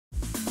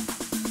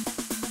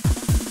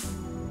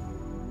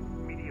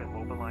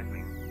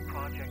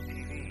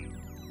TV.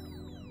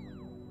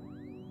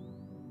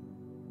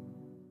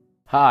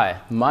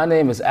 Hi, my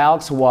name is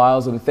Alex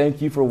Wiles, and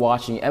thank you for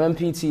watching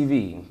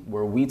MMPTV,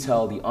 where we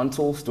tell the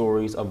untold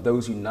stories of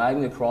those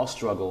uniting across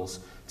struggles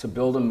to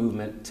build a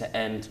movement to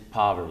end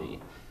poverty.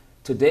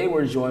 Today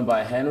we're joined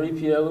by Henry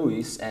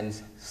Pierre-Louis and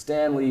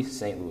Stanley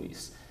St.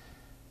 Louis.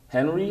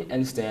 Henry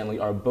and Stanley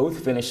are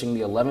both finishing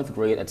the 11th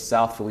grade at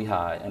South Philly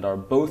High and are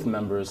both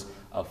members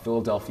of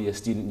Philadelphia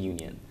Student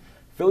Union.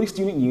 Philly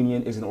Student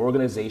Union is an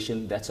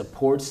organization that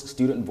supports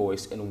student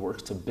voice and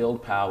works to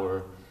build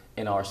power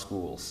in our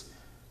schools.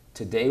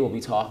 Today we'll be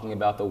talking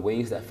about the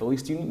ways that Philly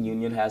Student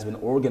Union has been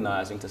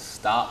organizing to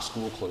stop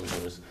school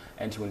closures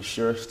and to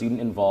ensure student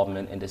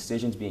involvement in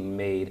decisions being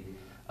made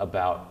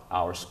about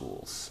our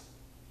schools.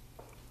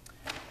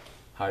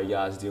 How are you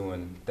guys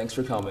doing? Thanks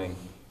for coming.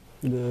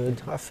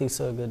 Good. I feel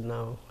so good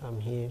now. I'm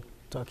here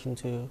talking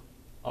to you.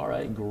 All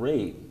right,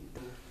 great.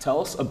 Tell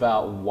us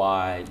about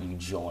why you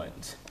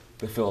joined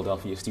the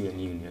Philadelphia Student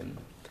Union.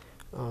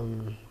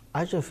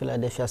 I joined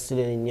Philadelphia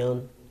Student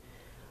Union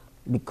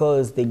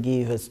because they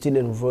give a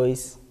student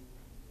voice,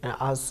 and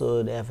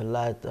also they have a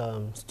lot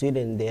of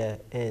students there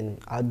and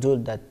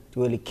adults that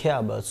really care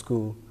about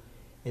school,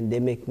 and they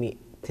make me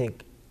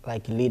think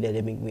like a leader,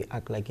 they make me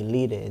act like a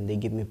leader, and they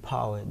give me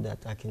power that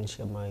I can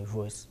share my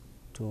voice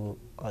to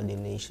all the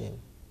nation.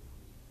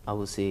 I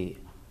would say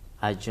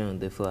I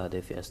joined the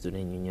Philadelphia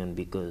Student Union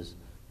because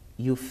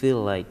you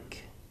feel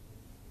like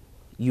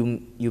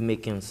you're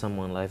making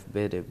someone's life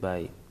better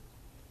by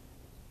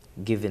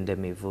giving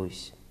them a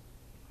voice.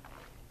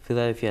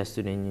 Philadelphia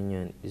Student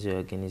Union is an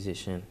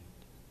organization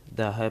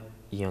that helps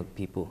young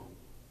people.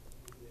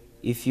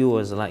 If you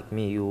was like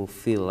me, you will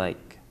feel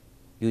like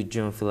you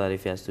join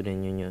Philadelphia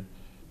Student Union.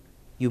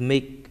 You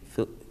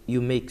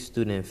make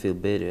students feel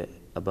better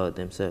about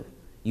themselves.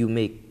 You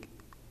make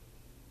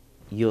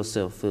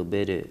yourself feel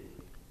better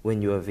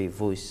when you have a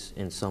voice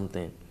in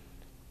something.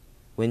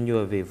 When you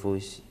have a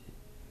voice,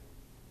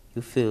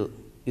 you feel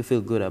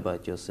good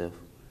about yourself.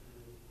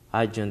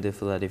 I joined the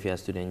Philadelphia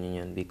Student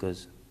Union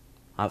because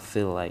I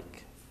feel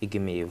like it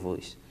gave me a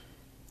voice.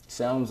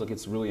 Sounds like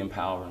it's really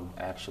empowering,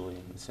 actually.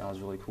 It sounds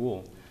really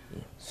cool.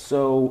 Yeah.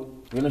 So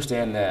we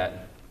understand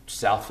that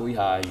South Philly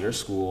High, your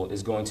school,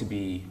 is going to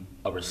be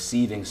a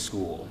receiving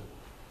school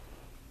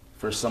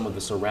for some of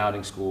the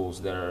surrounding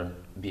schools that are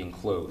being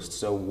closed.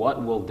 So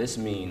what will this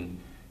mean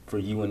for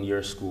you and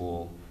your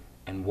school,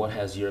 and what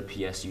has your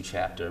PSU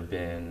chapter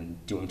been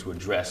doing to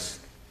address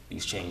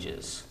these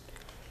changes?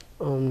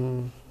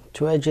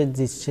 To address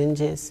these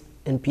changes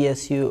in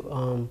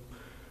PSU,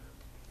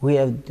 we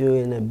are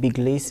doing a big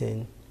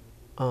lesson.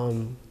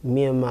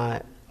 Me and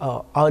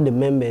all the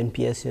members in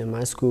PSU in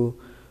my school,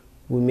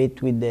 we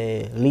meet with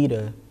the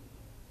leader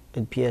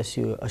in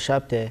PSU, a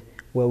chapter,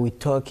 where we're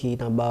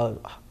talking about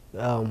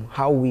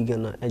how we're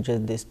gonna address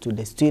this to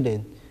the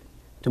student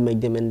to make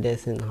them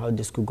understand how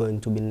the school going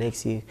to be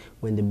next year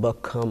when the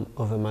bug come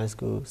over my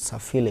school,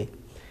 South Philly.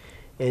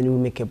 And we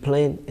make a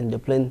plan, and the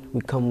plan we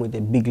come with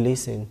a big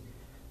lesson.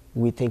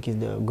 We think is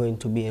going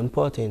to be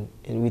important,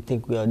 and we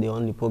think we are the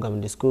only program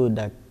in the school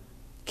that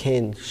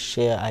can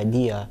share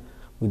idea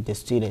with the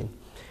student.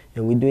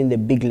 And we're doing the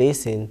big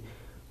lesson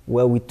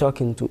where we're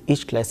talking to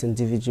each class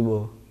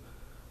individual.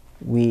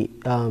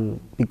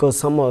 Because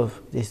some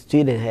of the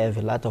students have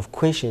a lot of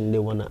questions they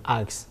want to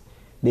ask.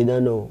 They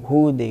don't know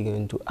who they're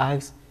going to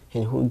ask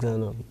and who's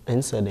going to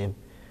answer them.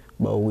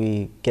 But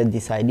we get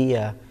this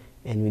idea,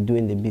 and we're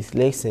doing the big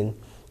lesson,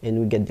 and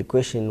we get the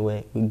question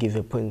where we give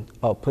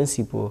our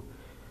principal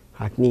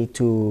need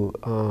to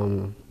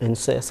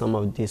answer some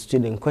of the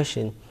student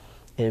questions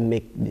and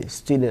make the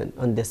student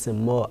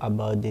understand more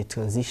about the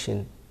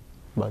transition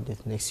about the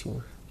next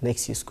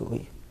year school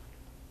year.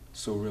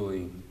 So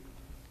really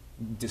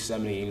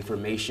disseminating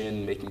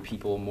information, making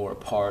people more a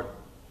part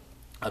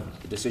of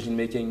decision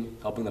making,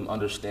 helping them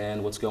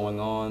understand what's going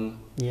on.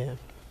 Yeah.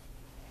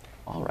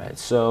 All right,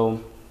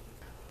 so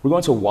we're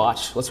going to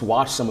let's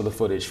watch some of the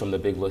footage from the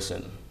big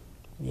listen.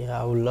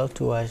 Yeah, I would love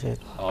to watch it.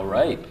 All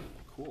right,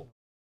 cool.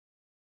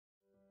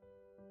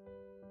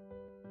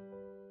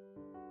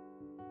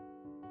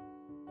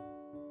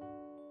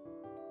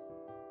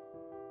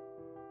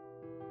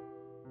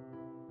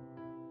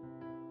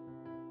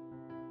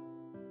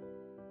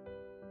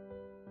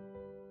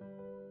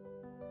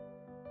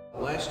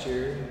 Last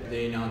year,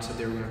 they announced that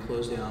they were going to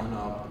close down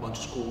a bunch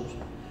of schools,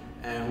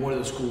 and one of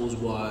the schools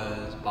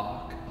was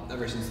Bach.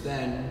 Ever since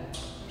then,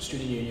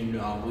 Student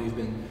Union, we've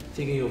been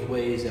thinking of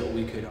ways that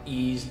we could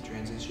ease the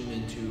transition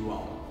into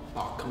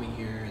Bach coming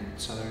here and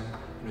Southern,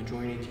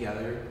 joining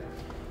together,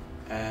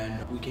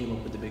 and we came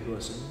up with the big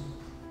lesson.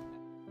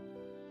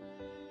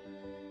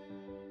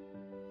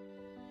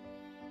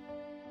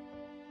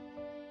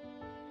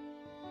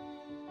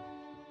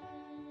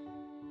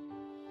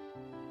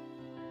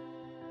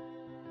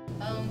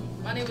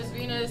 My name is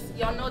Venus.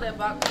 Y'all know that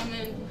Bach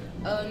coming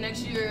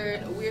next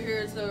year. We're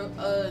here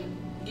to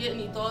get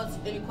any thoughts,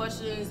 any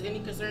questions, any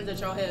concerns that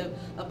y'all have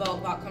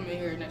about Bach coming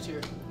here next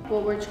year.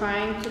 What we're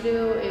trying to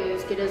do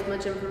is get as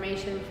much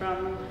information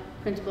from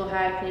Principal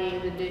Hackney,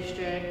 the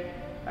district,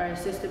 our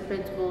assistant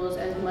principals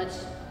as much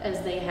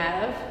as they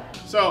have.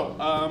 So,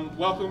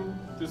 welcome.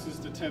 This is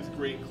the 10th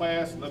grade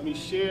class. Let me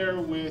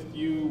share with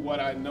you what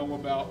I know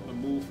about the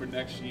move for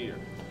next year.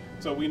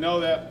 So we know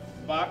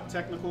that Bach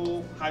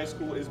Technical High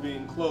School is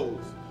being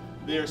closed.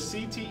 Their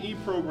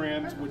CTE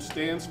programs, which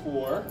stands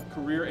for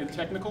Career and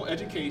Technical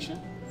Education,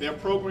 their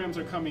programs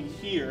are coming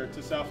here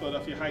to South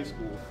Philadelphia High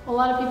School. A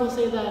lot of people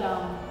say that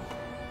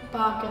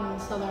Bach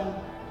and Southern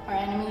are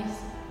enemies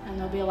and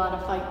there'll be a lot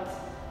of fights.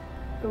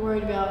 They're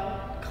worried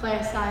about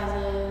class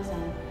sizes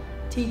and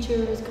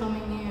teachers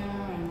coming here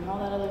and all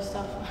that other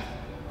stuff.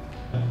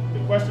 The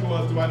question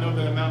was, do I know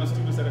the amount of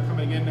students that are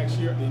coming in next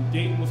year? The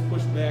date was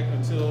pushed back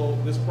until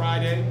this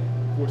Friday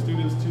for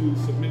students to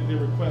submit their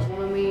request.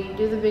 When we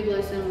do the big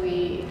lesson,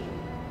 we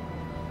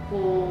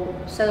will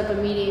set up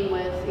a meeting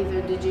with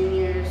either the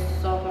juniors,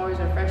 sophomores,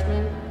 or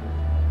freshmen,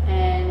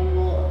 and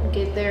we'll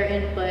get their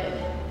input,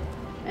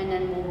 and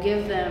then we'll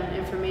give them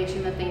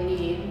information that they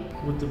need.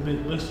 With the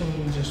big lesson,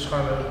 we just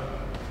trying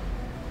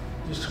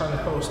to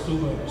help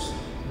students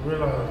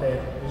realize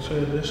that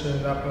this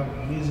is not going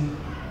to be easy.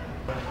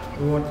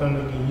 We want them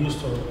to get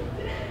used to it.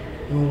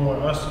 We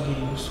want us to get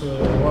used to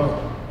it as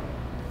well.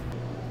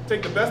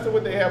 Take the best of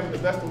what they have with the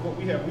best of what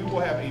we have. We will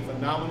have a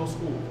phenomenal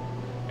school.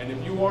 And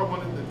if you are one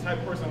of the type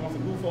of person that wants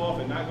to goof off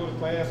and not go to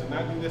class and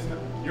not do this,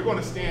 you're going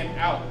to stand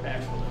out,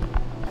 actually.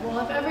 Well,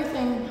 if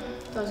everything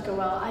does go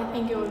well, I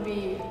think it would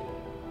be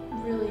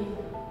really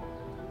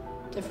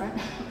different.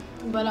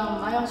 But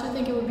I also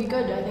think it would be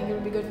good. I think it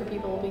would be good for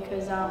people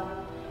because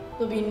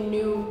there'll be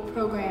new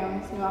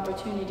programs, new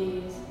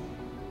opportunities,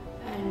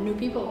 and new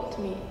people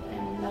to meet.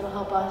 And that'll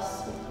help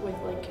us with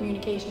like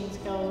communication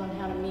skills on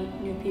how to meet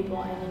new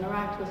people and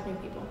interact with new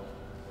people.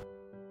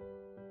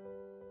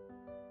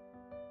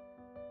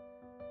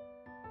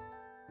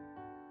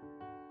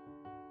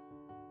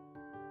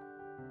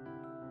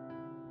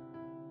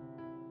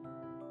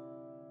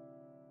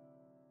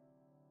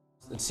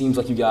 It seems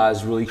like you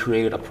guys really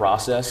created a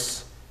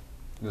process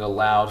that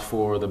allowed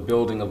for the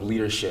building of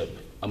leadership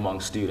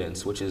among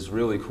students, which is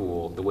really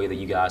cool, the way that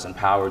you guys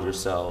empowered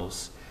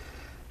yourselves.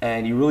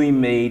 And you're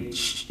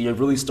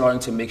really starting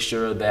to make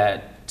sure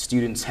that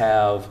students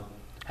have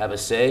a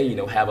say,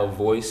 have a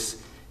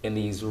voice in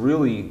these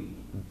really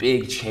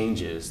big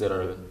changes that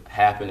are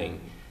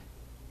happening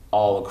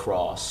all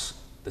across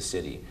the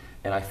city.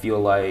 And I feel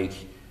like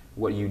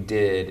what you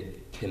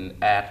did can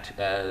act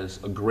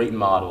as a great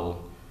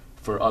model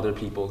for other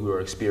people who are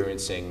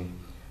experiencing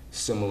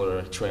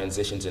similar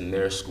transitions in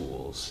their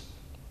schools.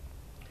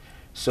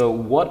 So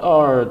what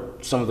are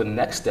some of the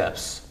next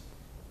steps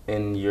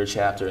in your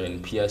chapter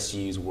in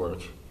PSU's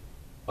work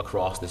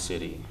across the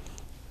city?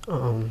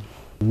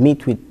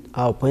 Meet with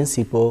our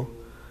principal,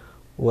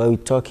 where we're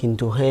talking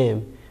to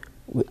him.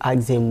 We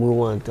ask him we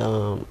want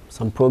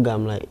some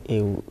program like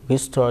a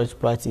restorative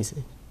practice.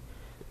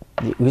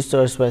 The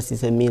restorative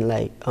practice, I mean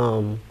like,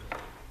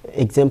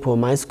 example,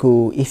 my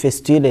school, if a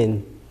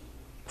student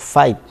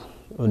fight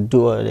or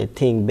do a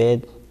thing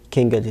bad,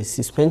 can get a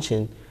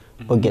suspension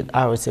or get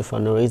arrested for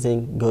no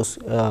reason, goes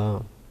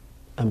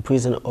in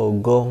prison or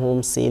go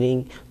home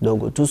sitting, don't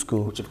go to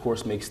school. Which of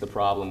course makes the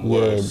problem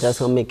worse. Yeah, that's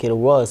gonna make it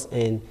worse.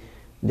 And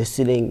the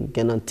student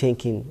gonna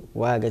thinking,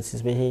 why I got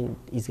suspension,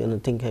 he's gonna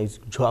think he's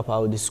drop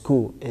out of the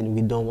school, and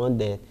we don't want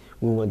that.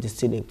 We want the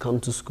student come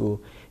to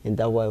school, and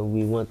that's why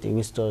we want the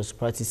restorative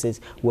practices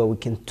where we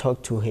can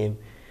talk to him,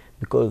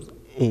 because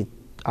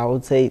I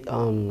would say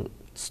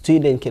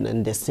student can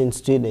understand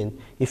student.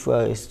 If we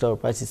are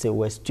restorative practices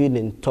where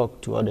student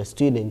talk to other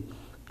student,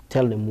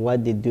 tell them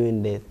what they're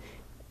doing there,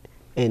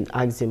 and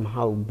ask them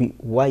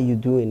why you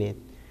doing it,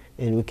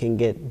 and we can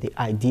get the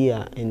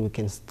idea and we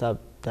can stop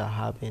that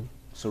happen.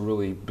 So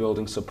really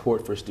building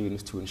support for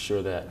students to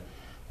ensure that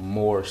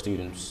more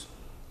students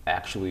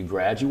actually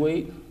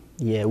graduate?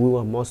 Yeah, we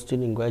want more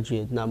students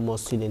graduate, not more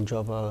students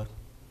drop out.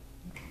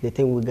 The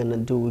thing we're gonna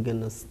do, we're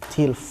gonna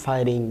still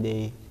fighting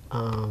the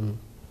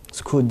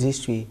school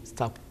district,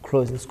 stop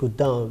closing school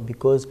down,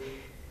 because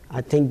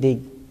I think they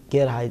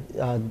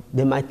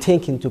might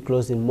thinking to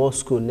closing more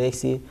school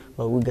next year,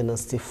 but we're gonna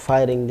still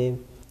fighting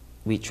them.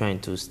 We're trying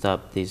to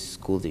stop this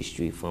school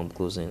district from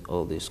closing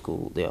all the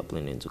school they are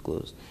planning to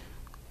close,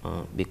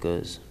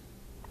 because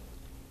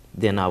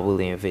they're not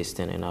really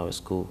investing in our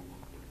school.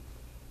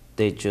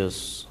 They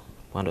just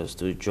want us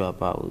to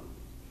drop out,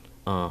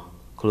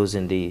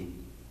 closing the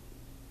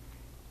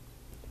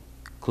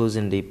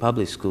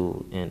public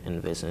school and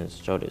investing in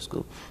charter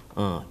school.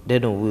 They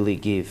don't really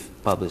give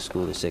public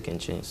school a second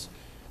chance.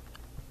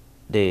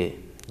 They're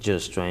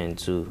just trying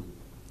to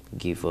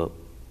give up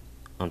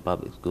on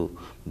public school.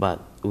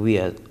 But we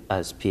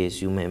as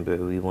PSU member,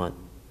 we want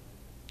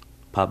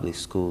public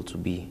school to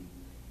be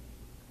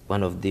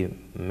one of the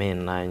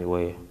main lines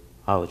where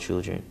our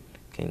children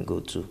can go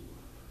to.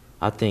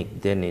 I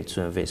think they need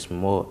to invest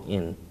more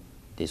in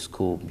the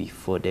school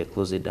before they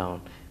close it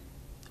down.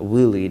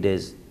 Really,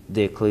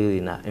 they're clearly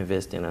not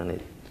investing on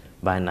it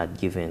by not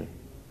giving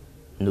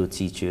no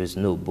teachers,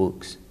 no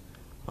books,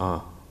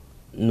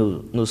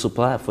 no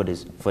supply for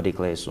the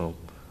classroom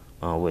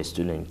where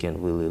students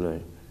can really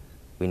learn.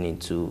 we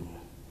need to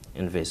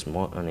invest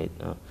more on it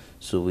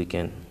so we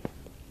can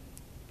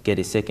get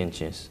a second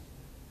chance.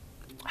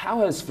 How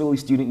has Philly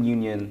Student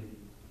Union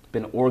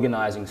been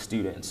organizing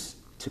students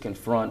to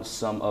confront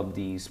some of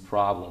these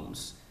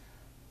problems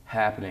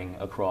happening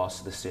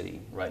across the city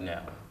right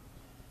now?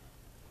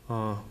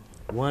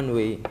 One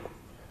way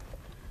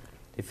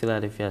the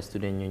Philadelphia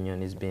Student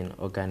Union has been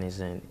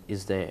organizing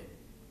is that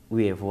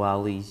we have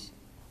rallies,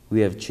 we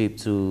have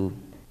trips to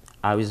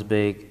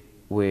Harrisburg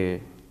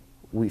where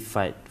we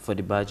fight for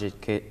the budget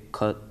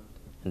cut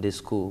in the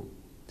school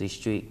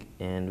district,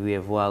 and we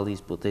have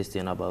rallies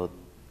protesting about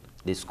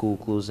the school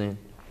closing.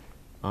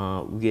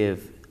 We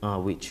have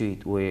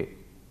retreat where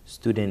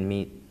students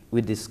meet,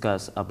 we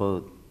discuss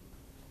about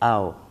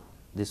how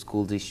the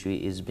school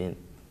district has been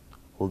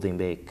holding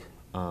back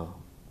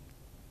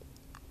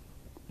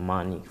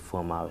money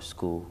from our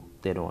school.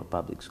 They don't want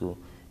public school,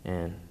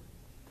 and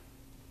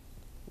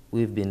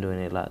we've been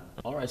doing a lot.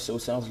 All right, so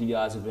it sounds like you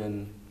guys have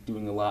been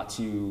doing a lot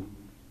to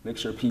make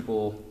sure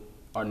people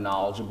are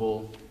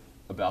knowledgeable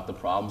about the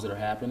problems that are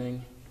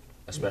happening,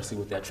 especially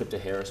with that trip to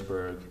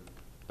Harrisburg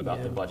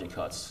about the budget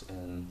cuts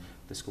in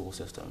the school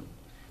system.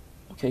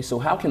 Okay, so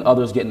how can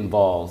others get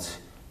involved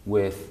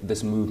with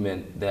this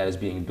movement that is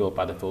being built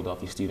by the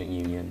Philadelphia Student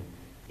Union?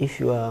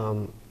 If you are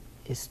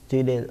a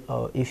student,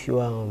 or if you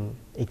are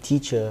a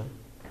teacher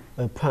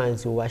or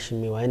parents who are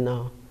watching me right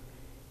now,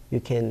 you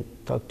can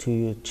talk to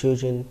your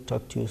children,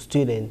 talk to your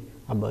student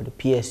about the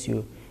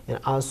PSU, and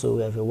also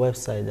we have a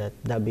website at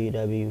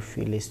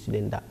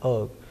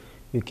www.philstudent.org.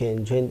 You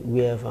can join. We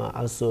have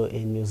also a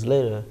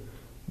newsletter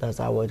that's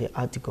the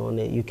article on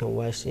it. You can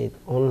watch it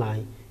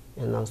online,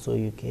 and also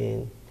you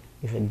can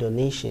give a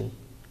donation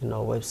in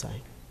our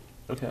website.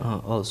 Okay.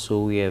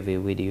 Also, we have a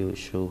radio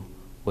show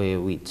where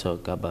we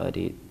talk about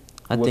it.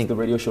 What's the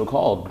radio show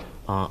called?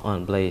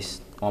 On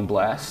Blast. On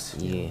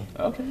Blast? Yeah.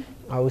 Okay.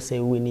 I would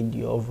say we need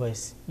your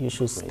voice. You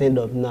should stand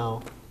up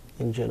now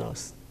and join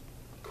us.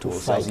 Cool.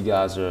 Sounds like you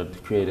guys are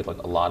created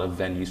like a lot of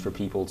venues for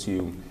people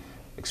to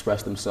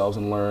express themselves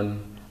and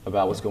learn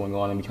about what's going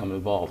on and become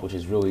involved, which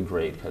is really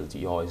great because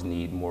you always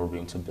need more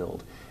room to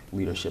build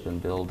leadership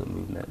and build a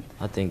movement.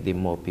 I think the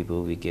more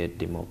people we get,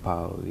 the more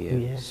power we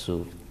have. Yeah.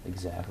 So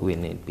exactly, we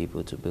need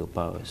people to build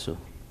power. So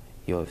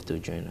you have to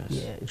join us.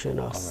 Yeah, join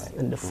us right.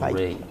 in the fight.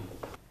 Great.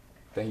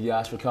 Thank you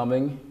guys for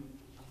coming.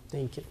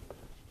 Thank you.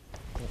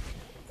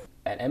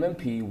 At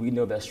MMP, we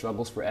know that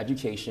struggles for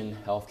education,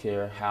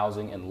 healthcare,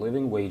 housing, and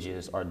living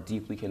wages are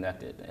deeply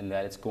connected, and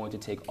that it's going to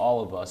take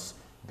all of us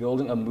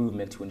building a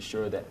movement to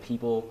ensure that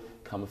people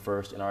come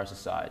first in our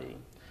society.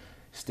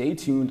 Stay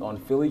tuned on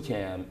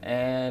PhillyCam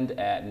and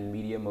at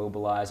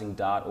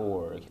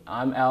MediaMobilizing.org.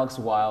 I'm Alex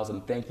Wiles,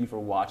 and thank you for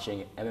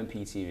watching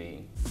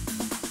MMPTV.